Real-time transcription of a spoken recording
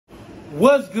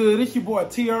What's good? It's your boy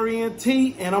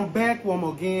TRNT, and I'm back one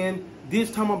more again. This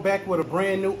time I'm back with a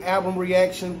brand new album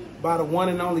reaction by the one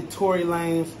and only Tory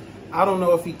Lanez. I don't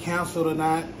know if he canceled or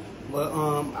not, but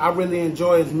I really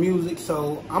enjoy his music,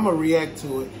 so I'm going to react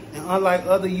to it. And unlike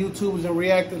other YouTubers and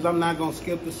reactors, I'm not going to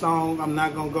skip the song. I'm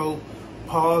not going to go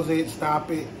pause it, stop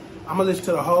it. I'm going to listen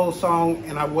to the whole song,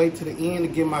 and I wait to the end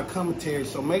to give my commentary.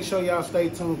 So make sure y'all stay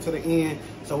tuned to the end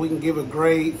so we can give a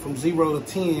grade from 0 to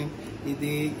 10. You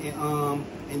dig? And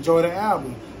enjoy the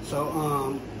album.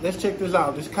 So let's check this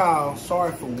out. This called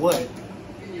Sorry for What.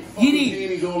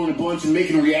 You going a bunch and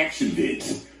making reaction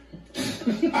vids.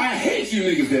 I hate you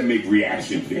niggas that make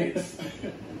reaction vids.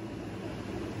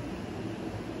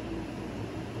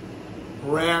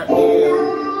 Rare L.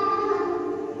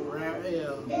 Rare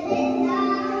L.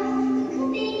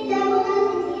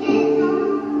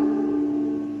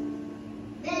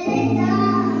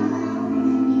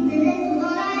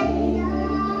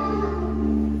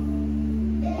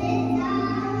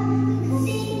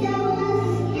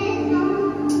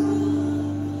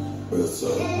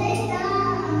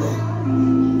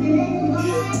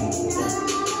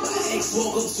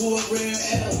 Woke up to a rare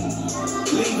L.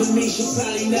 Leaving me, she'll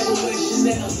probably never wear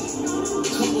Chanel.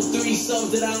 Couple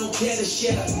threesomes that I don't care to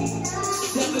share.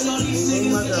 Stepping on these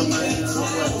niggas that don't care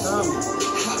 12.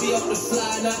 I be up the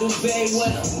fly and I do very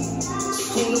well.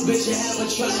 School a bitch and have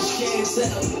her trying to share and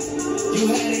tell.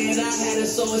 You had it and I had it,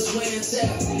 so it's wear and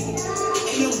tell.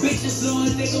 Ain't no bitches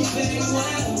knowing nigga very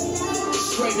well.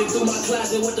 Scraping through my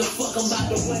closet, what the fuck I'm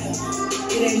about to wear?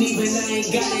 It ain't even, I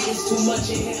ain't got it, it's too much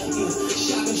in here.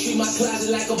 Shopping, treat my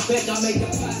closet like a bank, I make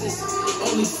deposits.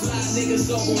 Only fly niggas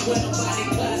overwhelmed by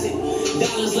their closet.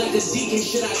 Dollars like a deacon,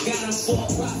 shit, I got them for a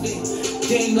profit.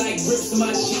 Game like rips in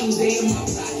my jeans, they in my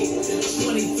pocket.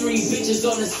 23 bitches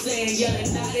on the sand,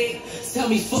 yelling not it. Tell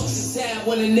me fuck's the tab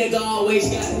when a nigga always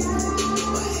got it.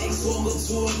 My ex woke up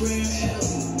to a rare L.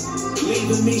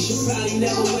 Leaving me, she'll probably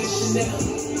never wear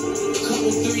Chanel.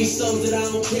 Couple threesomes that I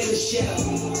don't care to share.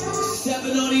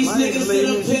 Stepping on these niggas that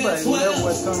I'm paying 12.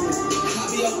 I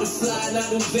be up the fly and I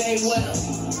do very well.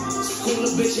 School a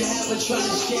bitch and have her trying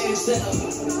to share and tell.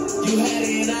 You had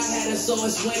it and I had it, so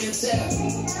it's wear and tell.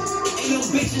 Ain't no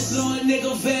bitches know a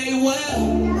nigga very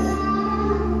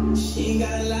well. She ain't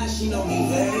gotta lie, she know me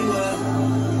very well.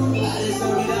 I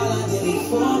deserve it all, I did it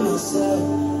for myself.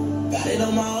 Got it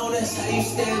on my own, that's how you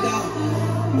stand out.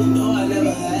 You know I never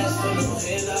asked for no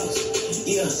handouts.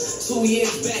 Yeah, 2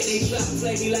 years back they tried to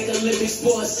play me like Olympic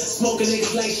sports. Smoking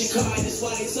niggas like Shikari, that's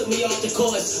why they took me off the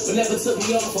course. But never took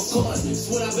me off, of course.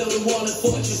 It's when I built a wall and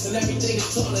fortress and everything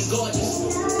is tall and gorgeous.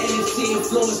 NFC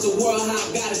influenced the world, how I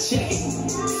gotta check it.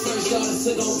 First artist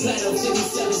to go platinum,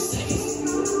 57 seconds.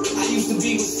 I used to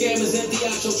be with scammers, empty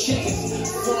out your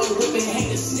checkers. Foreign whipping,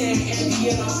 haters staring,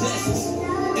 envy in our blessings.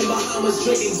 In Bahamas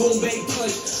drinking boom bay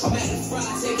punch. I'm at the fry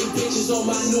taking pictures on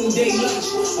my noonday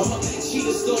lunch. I'm up at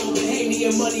Cheetah store,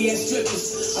 Bahamian money and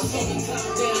strippers. I fucking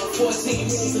calm down, 14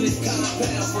 rooms in this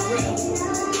compound for real.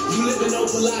 You living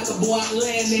open like a boy, I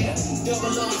land there.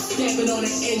 Double R stamping on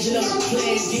the engine of the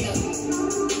plane gear.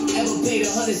 Ever paid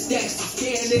 100 stacks to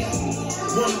stand there?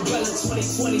 One umbrella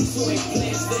 2022 ain't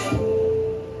plans there.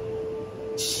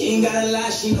 She ain't gotta lie,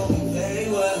 she know me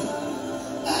very well.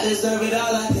 I deserve it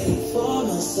all, I did it for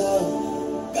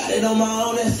myself. Got it on my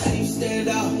own, that's how you stand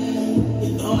out.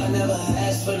 You know I never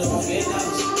asked for no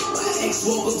handouts. My ex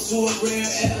woke up to a rare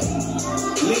L.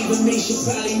 Leaving me, she'll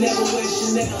probably never wear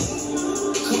Chanel.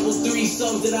 Couple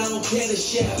threesomes that I don't care to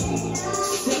share.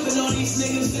 Stepping on these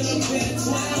niggas that I'm paying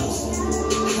 12.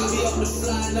 I be up the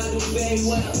fly and I do very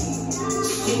well.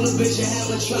 School a bitch and have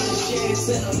her trying to share and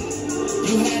tell.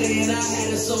 You had it and I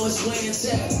had it, so it's wear and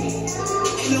tell.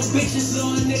 Ain't no bitches know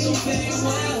a nigga very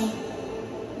well.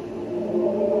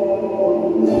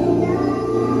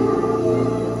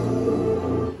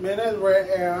 Man, that's Rare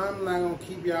L. I'm not gonna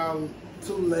keep y'all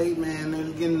too late, man.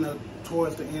 It's getting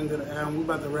towards the end of the album. We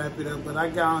about to wrap it up, but I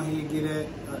got on here to get at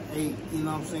 8. You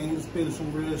know what I'm saying? He's spitting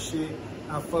some real shit.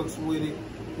 I fucks with it.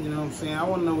 You know what I'm saying? I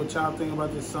want to know what y'all think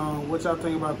about this song. What y'all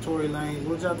think about Tory Lanez?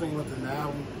 What y'all think about this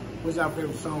album? What's y'all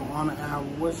favorite song on the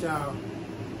album? What y'all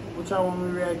want me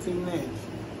to react to next?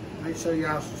 Make sure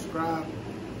y'all subscribe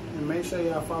and make sure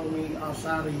y'all follow me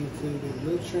outside of YouTube. It's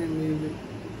Lil Trent Music.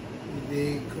 You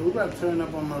dig? Cause we about to turn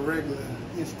up on my regular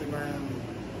Instagram and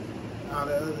all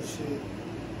that other shit.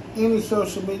 Any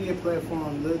social media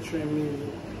platform, Lil Trent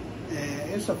Music. And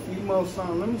it's a few more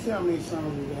songs. Let me see how many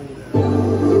songs we got.